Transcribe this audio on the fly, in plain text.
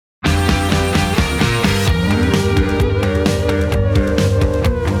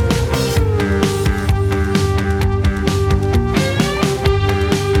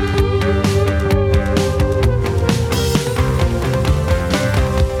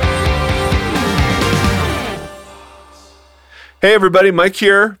Hey everybody, Mike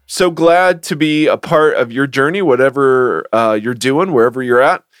here. So glad to be a part of your journey, whatever you're doing, wherever you're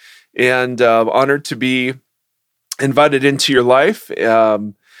at, and honored to be invited into your life,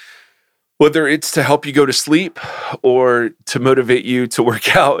 whether it's to help you go to sleep or to motivate you to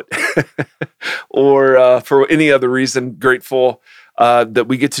work out or for any other reason. Grateful that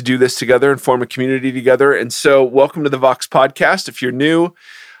we get to do this together and form a community together. And so welcome to the Vox Podcast. If you're new,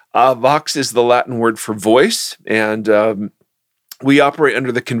 Vox is the Latin word for voice, and we operate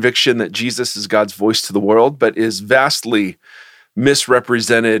under the conviction that Jesus is God's voice to the world, but is vastly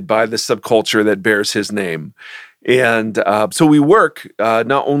misrepresented by the subculture that bears his name. And so we work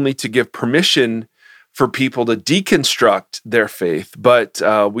not only to give permission for people to deconstruct their faith, but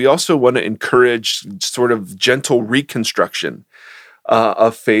we also want to encourage sort of gentle reconstruction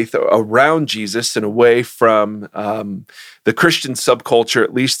of faith around Jesus and away from the Christian subculture,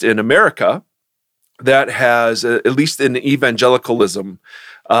 at least in America, that has, at least in evangelicalism,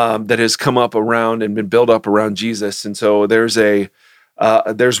 that has come up around and been built up around Jesus. And so there's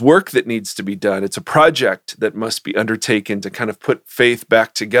work that needs to be done. It's a project that must be undertaken to kind of put faith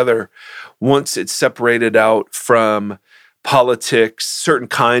back together once it's separated out from politics, certain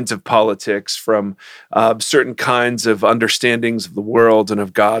kinds of politics, from certain kinds of understandings of the world and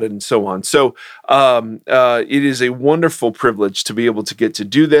of God and so on. So it is a wonderful privilege to be able to get to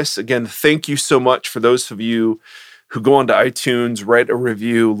do this. Again, thank you so much for those of you who go onto iTunes, write a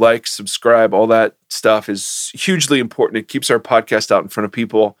review, like, subscribe. All that stuff is hugely important. It keeps our podcast out in front of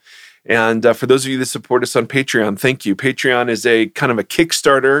people. And for those of you that support us on Patreon, thank you. Patreon is a kind of a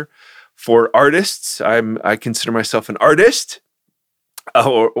Kickstarter for artists. I consider myself an artist,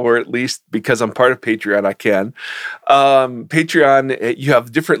 or at least because I'm part of Patreon, I can. Patreon, you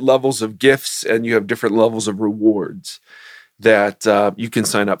have different levels of gifts and you have different levels of rewards that you can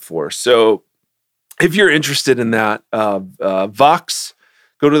sign up for. So if you're interested in that, Vox,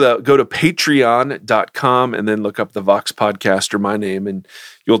 go to patreon.com and then look up the Vox Podcast or my name, and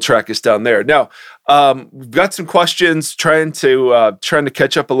you'll track us down there. Now, we've got some questions, trying to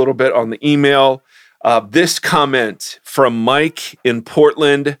catch up a little bit on the email. This comment from Mike in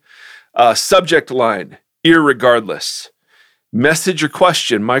Portland, subject line, irregardless. Message or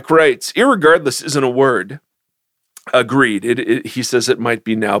question, Mike writes, irregardless isn't a word. Agreed. He says it might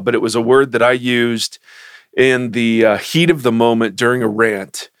be now, but it was a word that I used in the heat of the moment during a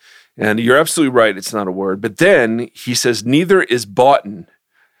rant. And you're absolutely right, it's not a word. But then he says, neither is boughten.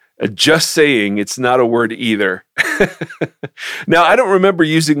 Just saying, it's not a word either. Now, I don't remember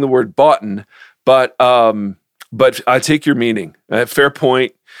using the word boughten, but I take your meaning. Fair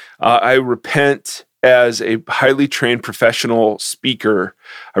point. I repent as a highly trained professional speaker.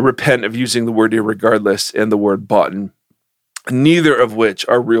 I repent of using the word irregardless and the word boughten, neither of which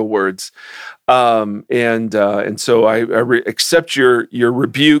are real words. And so I accept your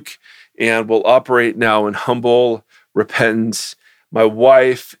rebuke and will operate now in humble repentance. My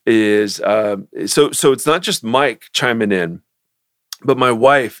wife is, so it's not just Mike chiming in, but my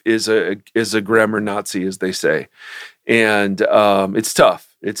wife is a grammar Nazi, as they say. And it's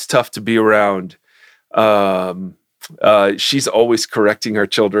tough. It's tough to be around. She's always correcting our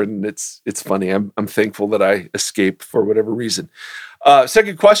children. And it's funny. I'm thankful that I escaped for whatever reason.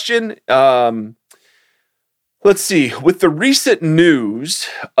 Second question. Let's see. With the recent news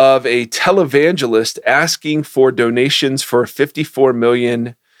of a televangelist asking for donations for a $54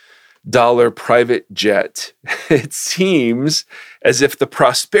 million private jet, it seems as if the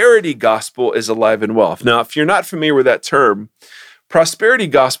prosperity gospel is alive and well. Now, if you're not familiar with that term, prosperity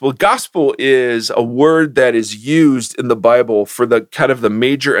gospel is a word that is used in the Bible for the kind of the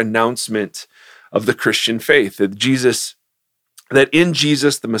major announcement of the Christian faith, that in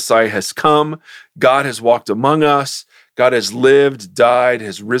Jesus, the Messiah has come, God has walked among us, God has lived, died,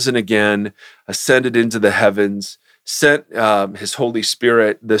 has risen again, ascended into the heavens, sent his Holy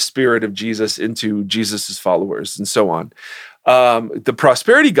Spirit, the Spirit of Jesus, into Jesus's followers, and so on. The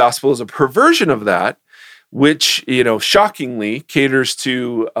prosperity gospel is a perversion of that, which, shockingly caters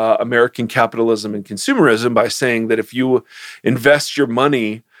to American capitalism and consumerism by saying that if you invest your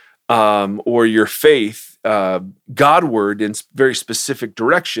money or your faith Godward in very specific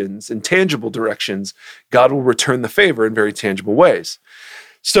directions, in tangible directions, God will return the favor in very tangible ways.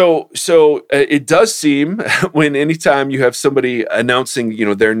 So it does seem when anytime you have somebody announcing,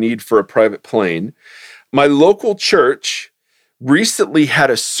 their need for a private plane. My local church recently had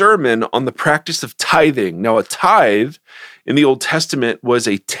a sermon on the practice of tithing. Now, a tithe in the Old Testament was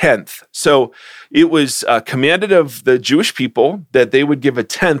a tenth. So it was commanded of the Jewish people that they would give a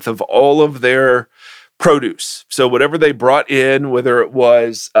tenth of all of their produce. So whatever they brought in, whether it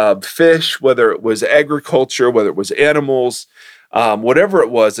was fish, whether it was agriculture, whether it was animals, whatever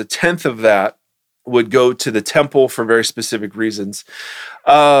it was, a tenth of that would go to the temple for very specific reasons.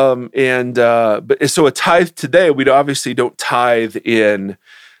 But so a tithe today, we obviously don't tithe in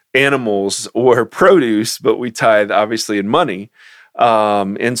animals or produce, but we tithe obviously in money.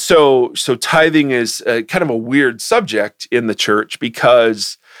 So tithing is kind of a weird subject in the church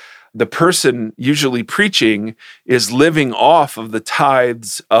because the person usually preaching is living off of the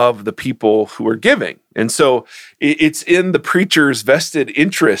tithes of the people who are giving. And so it's in the preacher's vested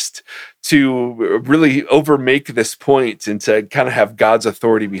interest to really overmake this point and to kind of have God's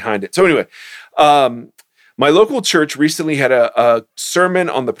authority behind it. So anyway, my local church recently had a sermon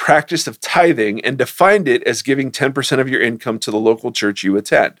on the practice of tithing and defined it as giving 10% of your income to the local church you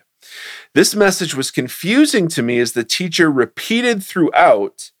attend. This message was confusing to me as the teacher repeated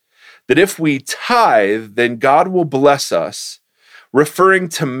throughout that if we tithe, then God will bless us, referring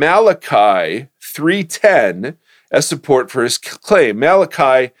to Malachi 3:10 as support for his claim.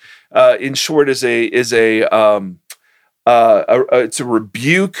 Malachi, in short, is it's a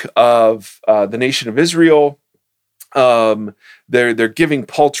rebuke of the nation of Israel. They're giving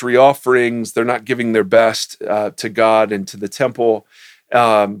paltry offerings. They're not giving their best to God and to the temple.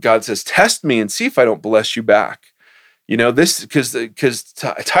 God says, "Test me and see if I don't bless you back." You know, this because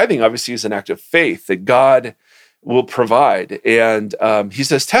tithing obviously is an act of faith that God will provide. And he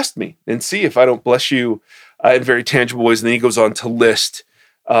says, test me and see if I don't bless you in very tangible ways. And then he goes on to list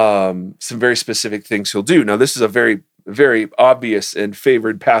some very specific things he'll do. Now, this is a very, very obvious and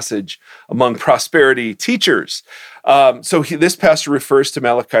favored passage among prosperity teachers. This pastor refers to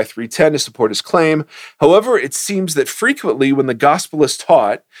Malachi 3:10 to support his claim. However, it seems that frequently when the gospel is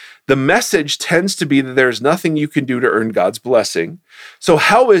taught, the message tends to be that there's nothing you can do to earn God's blessing. So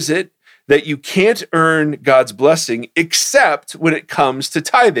how is it that you can't earn God's blessing except when it comes to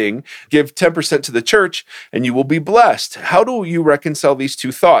tithing? Give 10% to the church and you will be blessed. How do you reconcile these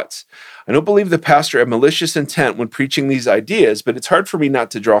two thoughts? I don't believe the pastor had malicious intent when preaching these ideas, but it's hard for me not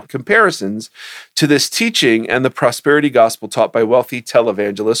to draw comparisons to this teaching and the prosperity gospel taught by wealthy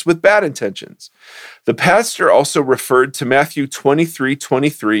televangelists with bad intentions. The pastor also referred to Matthew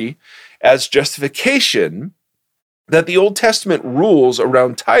 23:23 as justification that the Old Testament rules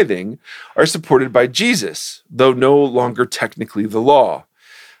around tithing are supported by Jesus, though no longer technically the law.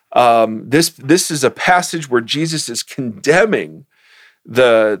 This is a passage where Jesus is condemning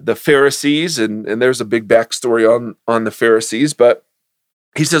the Pharisees, and there's a big backstory on the Pharisees, but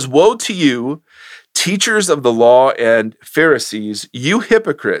he says, "Woe to you, teachers of the law and Pharisees, you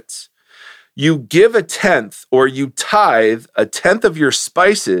hypocrites! You give a tenth, or you tithe a tenth of your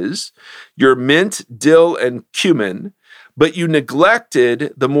spices, your mint, dill, and cumin, but you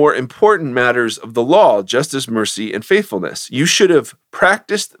neglected the more important matters of the law, justice, mercy, and faithfulness. You should have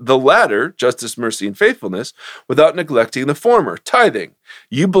practiced the latter, justice, mercy, and faithfulness, without neglecting the former, tithing.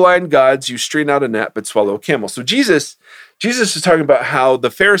 You blind gods, you strain out a gnat, but swallow a camel." So Jesus is talking about how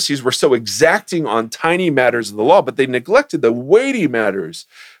the Pharisees were so exacting on tiny matters of the law, but they neglected the weighty matters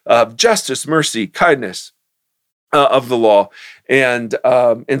of justice, mercy, kindness of the law. And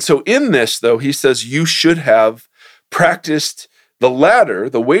so in this, though, he says you should have practiced the latter,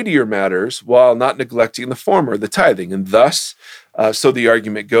 the weightier matters, while not neglecting the former, the tithing. And thus, so the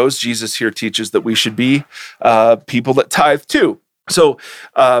argument goes, Jesus here teaches that we should be people that tithe too. So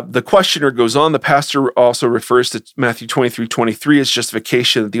the questioner goes on. The pastor also refers to Matthew 23:23 as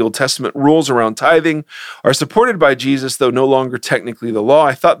justification that the Old Testament rules around tithing are supported by Jesus, though no longer technically the law.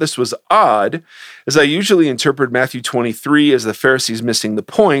 I thought this was odd, as I usually interpret Matthew 23 as the Pharisees missing the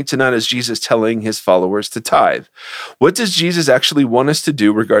point and not as Jesus telling his followers to tithe. What does Jesus actually want us to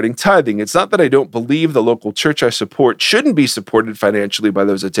do regarding tithing? It's not that I don't believe the local church I support shouldn't be supported financially by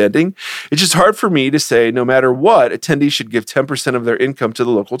those attending. It's just hard for me to say no matter what, attendees should give 10% of their income to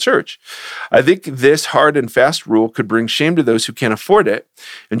the local church. I think this hard and fast rule could bring shame to those who can't afford it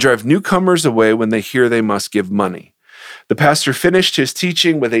and drive newcomers away when they hear they must give money. The pastor finished his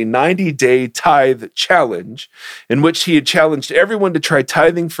teaching with a 90-day tithe challenge in which he had challenged everyone to try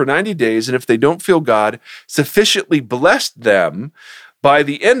tithing for 90 days, and if they don't feel God sufficiently blessed them, by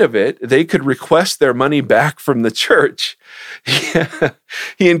the end of it, they could request their money back from the church.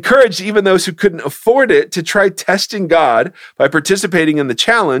 He encouraged even those who couldn't afford it to try testing God by participating in the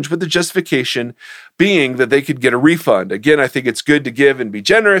challenge, with the justification being that they could get a refund. Again, I think it's good to give and be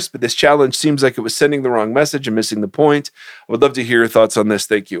generous, but this challenge seems like it was sending the wrong message and missing the point. I would love to hear your thoughts on this.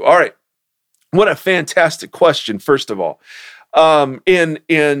 Thank you. All right. What a fantastic question, first of all. And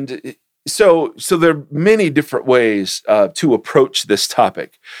so there are many different ways to approach this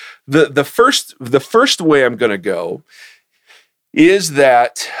topic. The first way I'm going to go is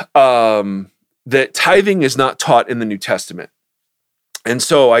that that tithing is not taught in the New Testament. And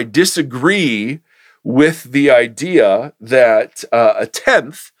so I disagree with the idea that a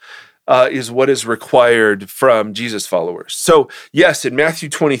tenth is what is required from Jesus followers. So yes, in Matthew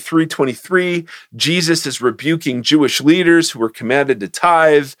 23:23, Jesus is rebuking Jewish leaders who were commanded to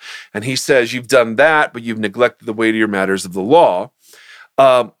tithe. And he says, you've done that, but you've neglected the weightier matters of the law.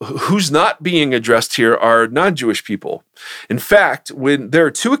 Who's not being addressed here are non-Jewish people. In fact, when there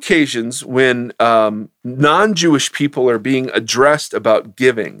are two occasions when non-Jewish people are being addressed about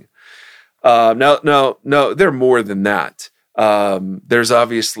giving. No, there are more than that. There's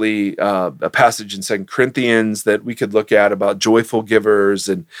obviously a passage in 2 Corinthians that we could look at about joyful givers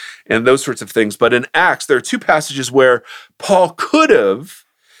and those sorts of things. But in Acts, there are two passages where Paul could have,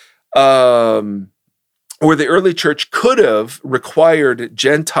 or the early church could have required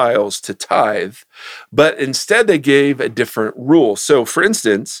Gentiles to tithe, but instead they gave a different rule. So, for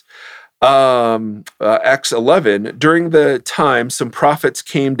instance, Acts 11, during the time some prophets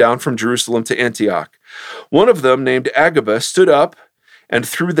came down from Jerusalem to Antioch. One of them, named Agabus, stood up and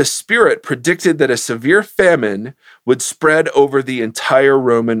through the Spirit predicted that a severe famine would spread over the entire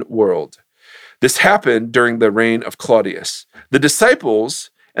Roman world. This happened during the reign of Claudius. The disciples,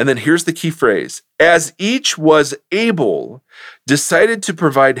 and then here's the key phrase, as each was able, decided to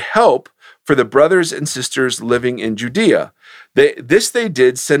provide help for the brothers and sisters living in Judea. This they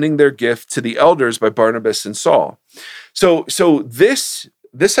did, sending their gift to the elders by Barnabas and Saul. So this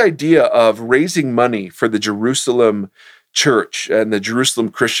idea of raising money for the Jerusalem church and the Jerusalem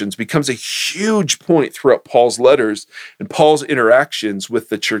Christians becomes a huge point throughout Paul's letters and Paul's interactions with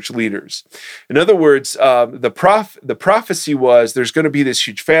the church leaders. In other words, the prophecy was there's going to be this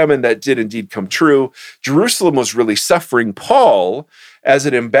huge famine that did indeed come true. Jerusalem was really suffering. Paul, as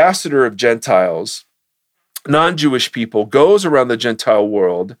an ambassador of Gentiles, non-Jewish people, goes around the Gentile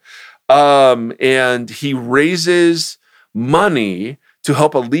world and he raises money to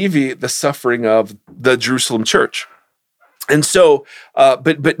help alleviate the suffering of the Jerusalem church. And so,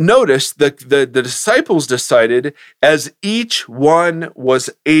 but notice the disciples decided as each one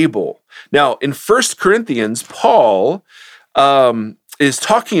was able. Now, in 1 Corinthians, Paul is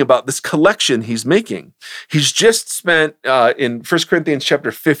talking about this collection he's making. He's just spent in 1 Corinthians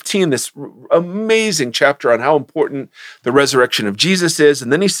chapter 15, this amazing chapter on how important the resurrection of Jesus is.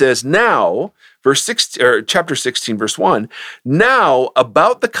 And then he says, now, chapter 16, verse 1, now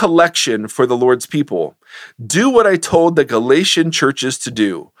about the collection for the Lord's people. Do what I told the Galatian churches to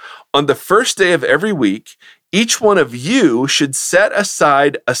do. On the first day of every week, each one of you should set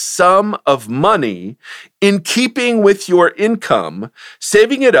aside a sum of money in keeping with your income,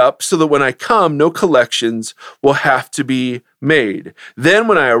 saving it up so that when I come, no collections will have to be made. Then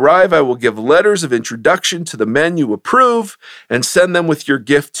when I arrive, I will give letters of introduction to the men you approve and send them with your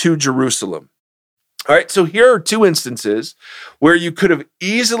gift to Jerusalem. All right, so here are two instances where you could have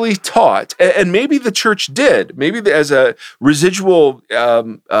easily taught, and maybe the church did, maybe as a residual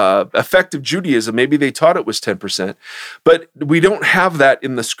effect of Judaism, maybe they taught it was 10%, but we don't have that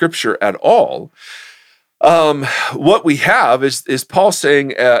in the scripture at all. What we have is Paul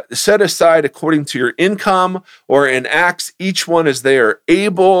saying, set aside according to your income, or in Acts, each one as they are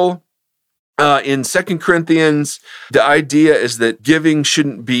able. In 2 Corinthians, the idea is that giving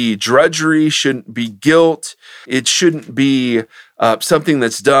shouldn't be drudgery, shouldn't be guilt. It shouldn't be something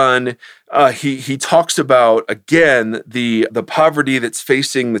that's done. He talks about, again, the poverty that's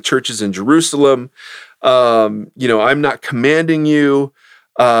facing the churches in Jerusalem. I'm not commanding you,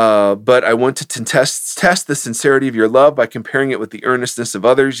 but I want to test the sincerity of your love by comparing it with the earnestness of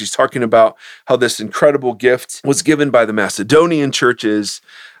others. He's talking about how this incredible gift was given by the Macedonian churches.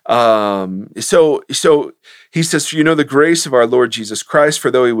 So he says, the grace of our Lord Jesus Christ,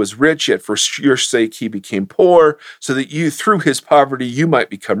 for though he was rich, yet for your sake he became poor, so that you, through his poverty, you might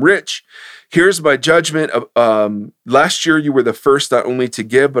become rich. Here's my judgment. Last year you were the first not only to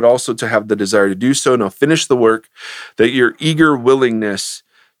give, but also to have the desire to do so. Now finish the work, that your eager willingness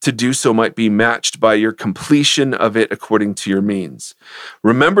to do so might be matched by your completion of it according to your means.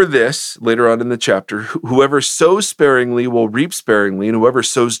 Remember this, later on in the chapter, whoever sows sparingly will reap sparingly, and whoever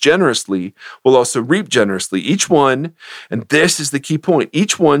sows generously will also reap generously. Each one, and this is the key point,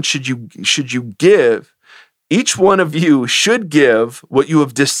 each one of you should give what you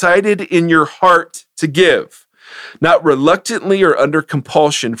have decided in your heart to give. not reluctantly or under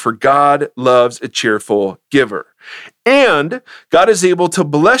compulsion, for God loves a cheerful giver. And God is able to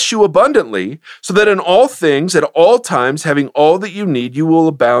bless you abundantly, so that in all things, at all times, having all that you need, you will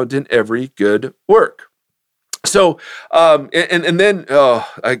abound in every good work. So, then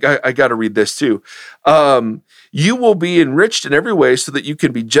I got to read this too. You will be enriched in every way, so that you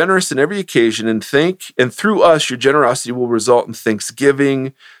can be generous in every occasion, and through us, your generosity will result in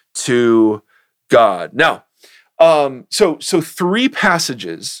thanksgiving to God. Now, so three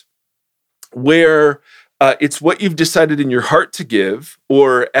passages where it's what you've decided in your heart to give,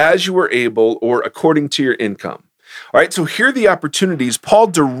 or as you are able, or according to your income. All right, so here are the opportunities. Paul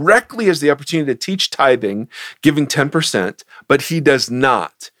directly has the opportunity to teach tithing, giving 10%, but he does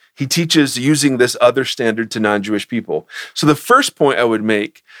not. He teaches using this other standard to non-Jewish people. So the first point I would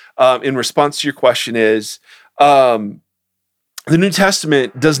make in response to your question is the New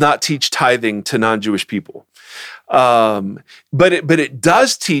Testament does not teach tithing to non-Jewish people. But it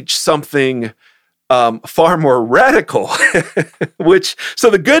does teach something far more radical, so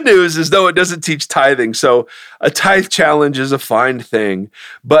the good news is, though, it doesn't teach tithing. So a tithe challenge is a fine thing,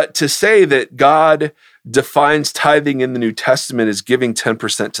 but to say that God defines tithing in the New Testament as giving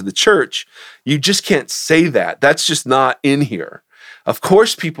 10% to the church, you just can't say that. That's just not in here. Of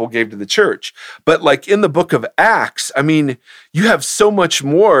course, people gave to the church, but like in the book of Acts, I mean, you have so much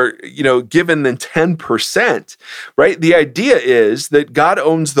more, given than 10%, right? The idea is that God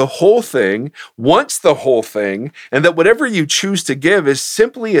owns the whole thing, wants the whole thing, and that whatever you choose to give is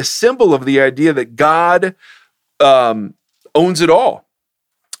simply a symbol of the idea that God owns it all.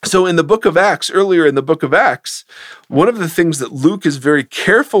 So in the book of Acts, earlier in the book of Acts, one of the things that Luke is very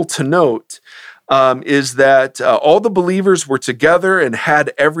careful to note is that all the believers were together and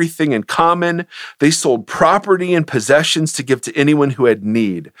had everything in common. They sold property and possessions to give to anyone who had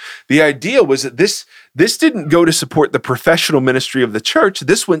need. The idea was that this didn't go to support the professional ministry of the church.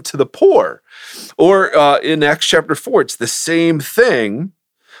 This went to the poor. Or in Acts chapter 4, it's the same thing.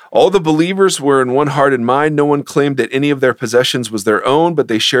 All the believers were in one heart and mind. No one claimed that any of their possessions was their own, but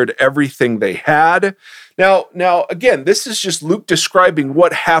they shared everything they had. Now, again, this is just Luke describing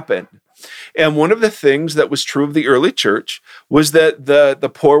what happened. And one of the things that was true of the early church was that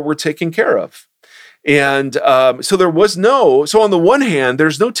the poor were taken care of. And so on the one hand,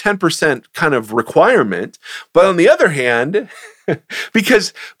 there's no 10% kind of requirement, but on the other hand,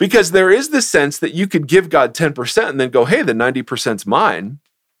 because there is this sense that you could give God 10% and then go, hey, the 90%'s mine.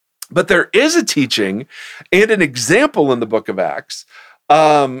 But there is a teaching and an example in the book of Acts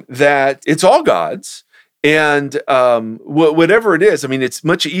that it's all God's. And whatever it is, I mean, it's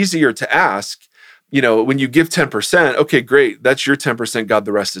much easier to ask, when you give 10%, okay, great, that's your 10%, God,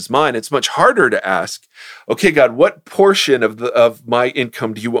 the rest is mine. It's much harder to ask, okay, God, what portion of my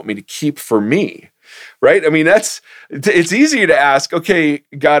income do you want me to keep for me? Right? I mean, it's easier to ask, okay,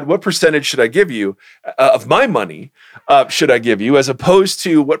 God, what percentage should I give you of my money should I give you, as opposed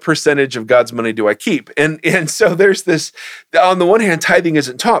to what percentage of God's money do I keep? And so there's this, on the one hand, tithing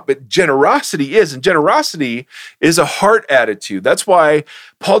isn't taught, but generosity is, and generosity is a heart attitude. That's why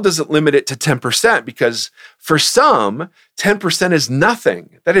Paul doesn't limit it to 10%, because for some, 10% is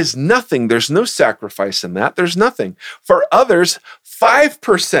nothing. That is nothing. There's no sacrifice in that. There's nothing. For others,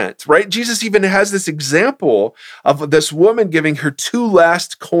 5%, right? Jesus even has this example of this woman giving her 2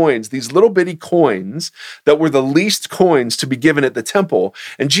 last coins, these little bitty coins that were the least coins to be given at the temple.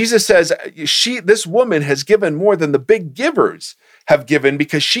 And Jesus says, this woman has given more than the big givers have given,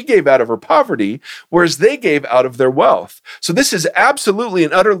 because she gave out of her poverty, whereas they gave out of their wealth. So this is absolutely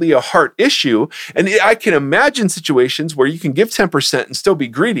and utterly a heart issue. And I can imagine situations where you can give 10% and still be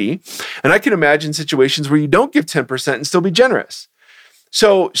greedy. And I can imagine situations where you don't give 10% and still be generous.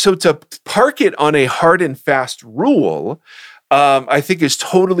 So to park it on a hard and fast rule, I think is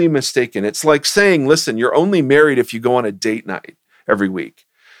totally mistaken. It's like saying, listen, you're only married if you go on a date night every week.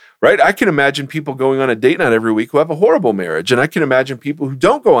 Right? I can imagine people going on a date night every week who have a horrible marriage. And I can imagine people who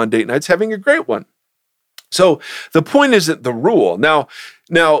don't go on date nights having a great one. So the point isn't the rule. Now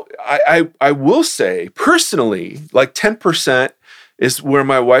I will say personally, like 10% is where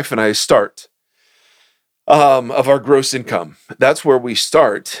my wife and I start of our gross income. That's where we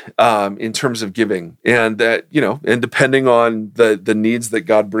start in terms of giving. And that, and depending on the needs that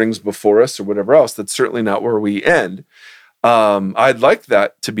God brings before us or whatever else, that's certainly not where we end. I'd like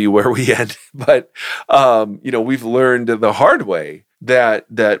that to be where we end, but we've learned the hard way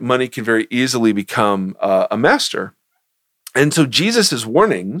that money can very easily become a master. And so Jesus's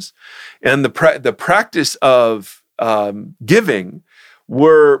warnings and the practice of giving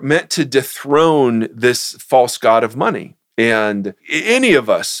were meant to dethrone this false god of money. And any of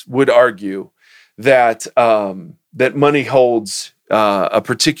us would argue that money holds a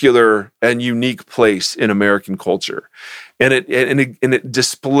particular and unique place in American culture, and it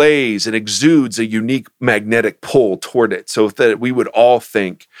displays and exudes a unique magnetic pull toward it, so that we would all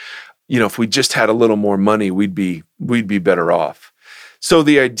think, if we just had a little more money, we'd be better off. So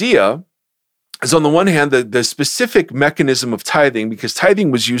the idea is, on the one hand, the specific mechanism of tithing, because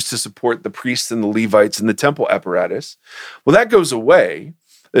tithing was used to support the priests and the Levites and the temple apparatus. Well, that goes away.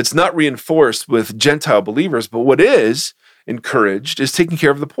 It's not reinforced with Gentile believers, but what is encouraged is taking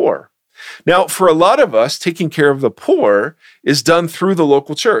care of the poor. Now, for a lot of us, taking care of the poor is done through the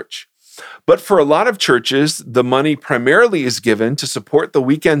local church. But for a lot of churches, the money primarily is given to support the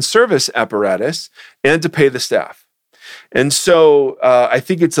weekend service apparatus and to pay the staff. And so I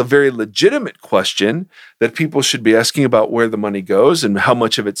think it's a very legitimate question that people should be asking about where the money goes and how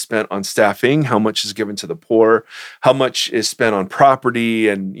much of it's spent on staffing, how much is given to the poor, how much is spent on property.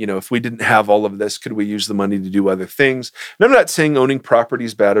 And, if we didn't have all of this, could we use the money to do other things? And I'm not saying owning property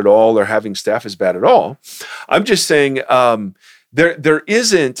is bad at all or having staff is bad at all. I'm just saying there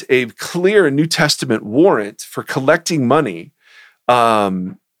isn't a clear New Testament warrant for collecting money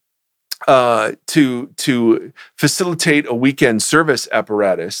to facilitate a weekend service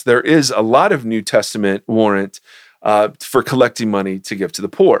apparatus. There is a lot of New Testament warrant for collecting money to give to the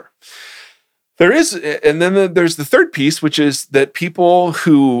poor. There is, and then there's the third piece, which is that people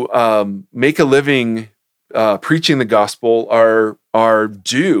who make a living preaching the gospel are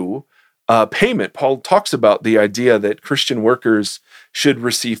due payment. Paul talks about the idea that Christian workers should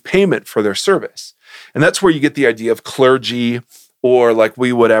receive payment for their service. And that's where you get the idea of clergy, or like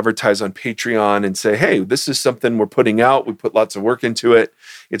we would advertise on Patreon and say, hey, this is something we're putting out. We put lots of work into it.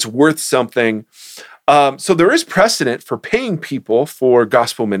 It's worth something. So there is precedent for paying people for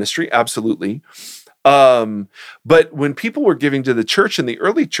gospel ministry, absolutely. But when people were giving to the church in the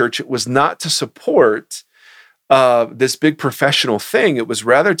early church, it was not to support this big professional thing. It was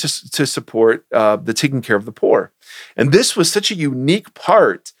rather to support the taking care of the poor. And this was such a unique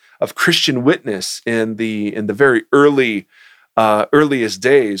part of Christian witness in the very earliest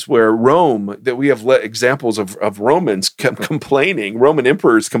days, where Rome, that we have examples of Romans complaining, Roman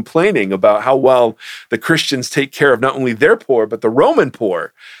emperors complaining about how well the Christians take care of not only their poor, but the Roman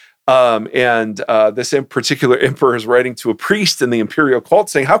poor. This particular emperor is writing to a priest in the imperial cult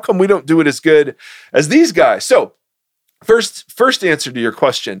saying, how come we don't do it as good as these guys? So first answer to your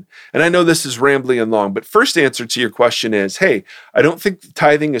question, and I know this is rambly and long, but first answer to your question is, hey, I don't think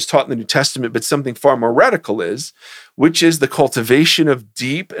tithing is taught in the New Testament, but something far more radical is, which is the cultivation of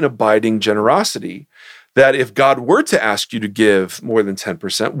deep and abiding generosity, that if God were to ask you to give more than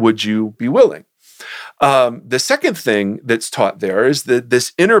 10%, would you be willing? The second thing that's taught there is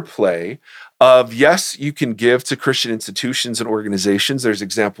this interplay of, yes, you can give to Christian institutions and organizations. There's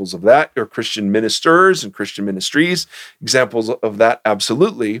examples of that, or Christian ministers and Christian ministries, examples of that,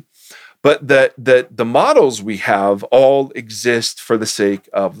 absolutely. But that the models we have all exist for the sake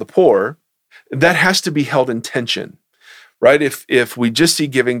of the poor. That has to be held in tension, right? If we just see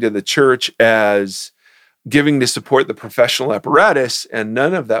giving to the church as giving to support the professional apparatus and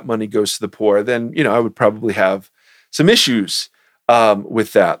none of that money goes to the poor, then, I would probably have some issues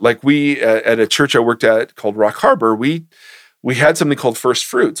with that. Like we, at a church I worked at called Rock Harbor, we had something called First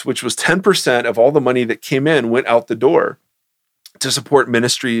Fruits, which was 10% of all the money that came in went out the door to support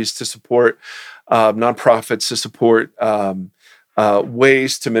ministries, to support nonprofits, to support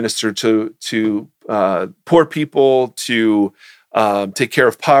ways to minister to poor people, to take care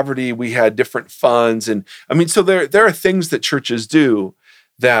of poverty. We had different funds. And so there are things that churches do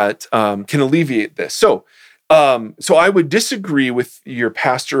that can alleviate this. So I would disagree with your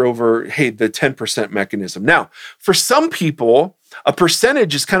pastor over, hey, the 10% mechanism. Now, for some people, a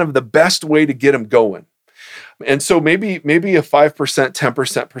percentage is kind of the best way to get them going. And so maybe a 5%,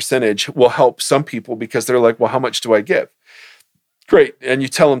 10% percentage will help some people because they're like, well, how much do I give? Great. And you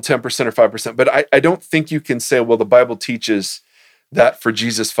tell them 10% or 5%. But I don't think you can say, well, the Bible teaches that for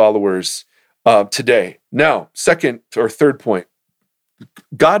Jesus followers today. Now, second or third point,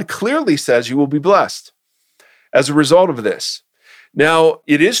 God clearly says you will be blessed as a result of this. Now,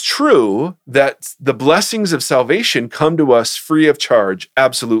 it is true that the blessings of salvation come to us free of charge,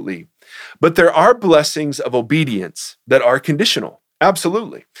 absolutely. But there are blessings of obedience that are conditional,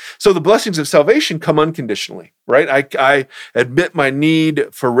 absolutely. So the blessings of salvation come unconditionally, right? I admit my need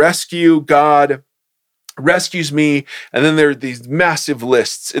for rescue. God rescues me. And then there are these massive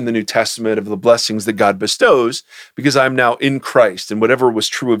lists in the New Testament of the blessings that God bestows because I'm now in Christ. And whatever was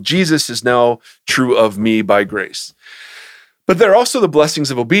true of Jesus is now true of me by grace. But there are also the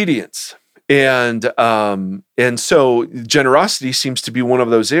blessings of obedience. And so generosity seems to be one of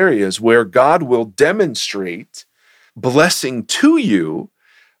those areas where God will demonstrate blessing to you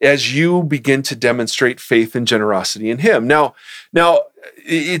as you begin to demonstrate faith and generosity in him. Now,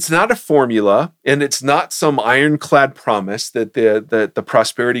 it's not a formula, and it's not some ironclad promise that the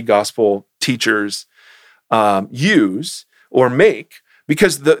prosperity gospel teachers use or make,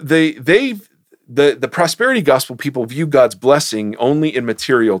 because the prosperity gospel people view God's blessing only in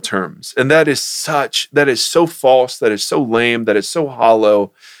material terms. And that is so false, that is so lame, that is so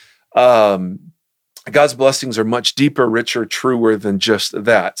hollow. God's blessings are much deeper, richer, truer than just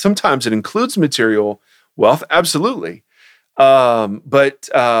that. Sometimes it includes material wealth, absolutely. But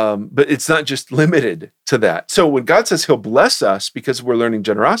it's not just limited to that. So when God says he'll bless us because we're learning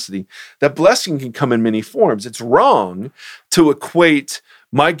generosity, that blessing can come in many forms. It's wrong to equate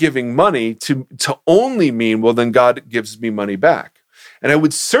my giving money to only mean, well, then God gives me money back. And I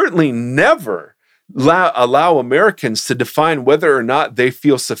would certainly never allow Americans to define whether or not they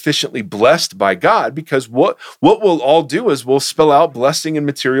feel sufficiently blessed by God, because what we'll all do is we'll spell out blessing in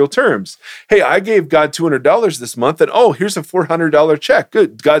material terms. Hey, I gave God $200 this month, and here's a $400 check.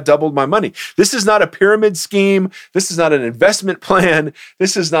 Good, God doubled my money. This is not a pyramid scheme. This is not an investment plan.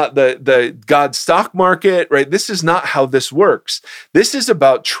 This is not the God stock market, right? This is not how this works. This is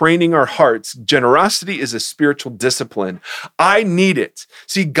about training our hearts. Generosity is a spiritual discipline. I need it.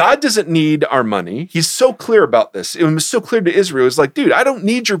 See, God doesn't need our money. He's so clear about this. It was so clear to Israel. It's like, dude, I don't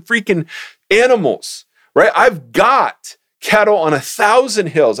need your freaking animals, right? I've got cattle on 1,000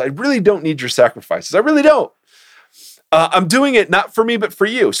 hills. I really don't need your sacrifices. I really don't. I'm doing it not for me, but for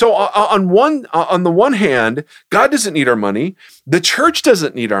you. So on the one hand, God doesn't need our money. The church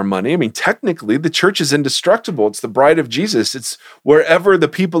doesn't need our money. I mean, technically, the church is indestructible. It's the bride of Jesus. It's wherever the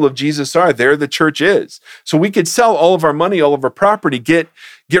people of Jesus are, there the church is. So we could sell all of our money, all of our property, get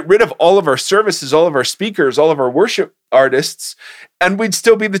rid of all of our services, all of our speakers, all of our worship artists, and we'd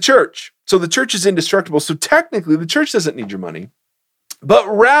still be the church. So the church is indestructible. So technically, the church doesn't need your money. But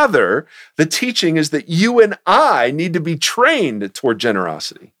rather, the teaching is that you and I need to be trained toward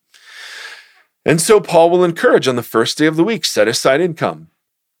generosity. And so Paul will encourage on the first day of the week, set aside income,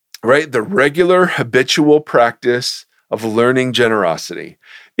 right? The regular habitual practice of learning generosity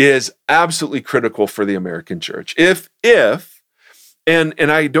is absolutely critical for the American church. And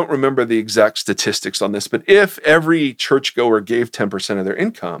I don't remember the exact statistics on this, but if every churchgoer gave 10% of their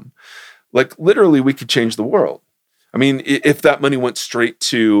income, like literally we could change the world. I mean, if that money went straight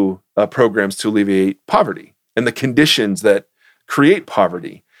to programs to alleviate poverty and the conditions that create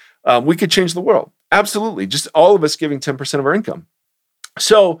poverty, we could change the world. Absolutely. Just all of us giving 10% of our income.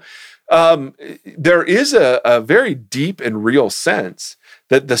 So there is a very deep and real sense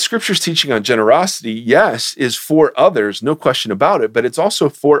that the scripture's teaching on generosity, yes, is for others, no question about it, but it's also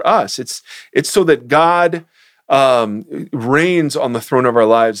for us. It's so that God reigns on the throne of our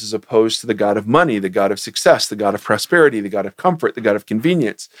lives as opposed to the God of money, the God of success, the God of prosperity, the God of comfort, the God of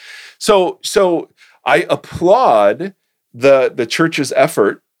convenience. So I applaud the church's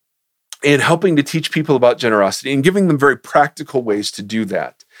effort in helping to teach people about generosity and giving them very practical ways to do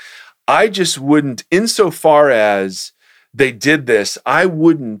that. I just wouldn't, insofar as they did this, I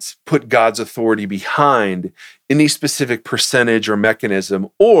wouldn't put God's authority behind any specific percentage or mechanism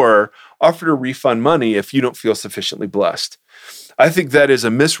or offer to refund money if you don't feel sufficiently blessed. I think that is a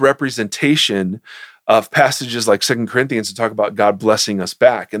misrepresentation of passages like 2 Corinthians to talk about God blessing us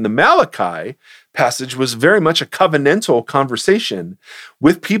back. And the Malachi passage was very much a covenantal conversation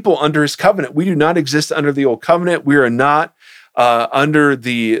with people under his covenant. We do not exist under the old covenant. We are not under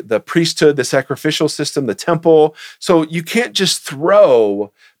the priesthood, the sacrificial system, the temple. So you can't just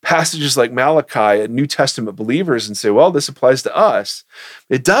throw passages like Malachi at New Testament believers and say, well, this applies to us.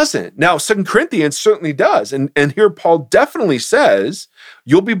 It doesn't. Now, 2 Corinthians certainly does. And here Paul definitely says,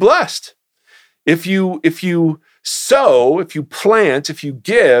 you'll be blessed. If you sow, if you plant, if you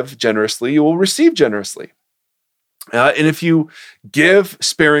give generously, you will receive generously. And if you give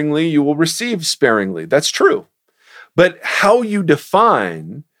sparingly, you will receive sparingly. That's true. But how you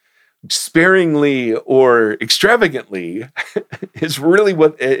define sparingly or extravagantly is really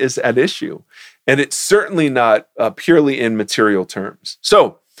what is at issue. And it's certainly not purely in material terms.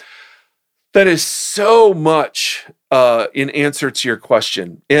 So that is so much in answer to your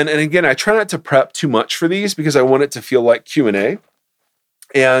question. And again, I try not to prep too much for these because I want it to feel like Q&A.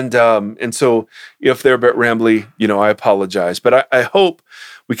 And so if they're a bit rambly, I apologize. But I hope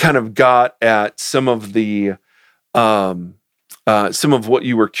we kind of got at some of the some of what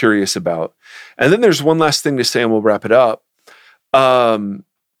you were curious about. And then there's one last thing to say, and we'll wrap it up.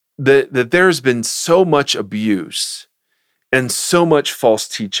 That there's been so much abuse and so much false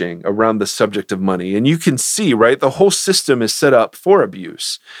teaching around the subject of money. And you can see, right, the whole system is set up for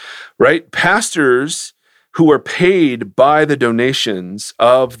abuse, right? Pastors who are paid by the donations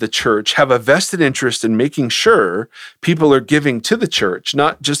of the church have a vested interest in making sure people are giving to the church,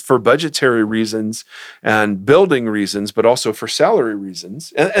 not just for budgetary reasons and building reasons, but also for salary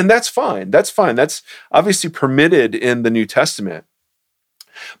reasons. And that's fine. That's fine. That's obviously permitted in the New Testament.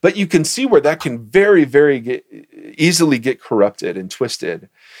 But you can see where that can very, very easily get corrupted and twisted.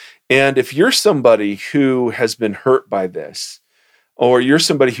 And if you're somebody who has been hurt by this, or you're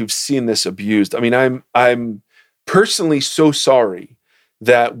somebody who's seen this abused, I mean, I'm personally so sorry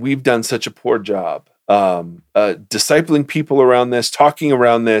that we've done such a poor job discipling people around this, talking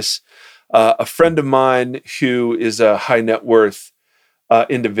around this. A friend of mine who is a high net worth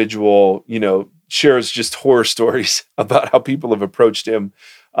individual, shares just horror stories about how people have approached him,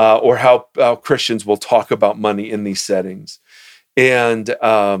 or how Christians will talk about money in these settings, and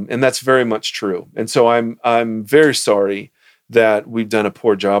that's very much true. And so I'm very sorry that we've done a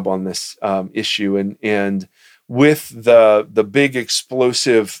poor job on this issue, and with the big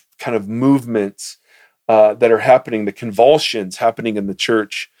explosive kind of movements that are happening, the convulsions happening in the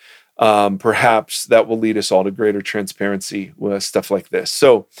church, perhaps that will lead us all to greater transparency with stuff like this.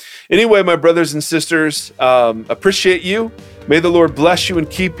 So anyway, my brothers and sisters, appreciate you. May the Lord bless you and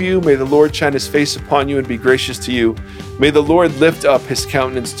keep you. May the Lord shine his face upon you and be gracious to you. May the Lord lift up his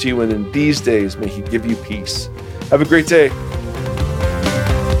countenance to you, and in these days may he give you peace. Have a great day.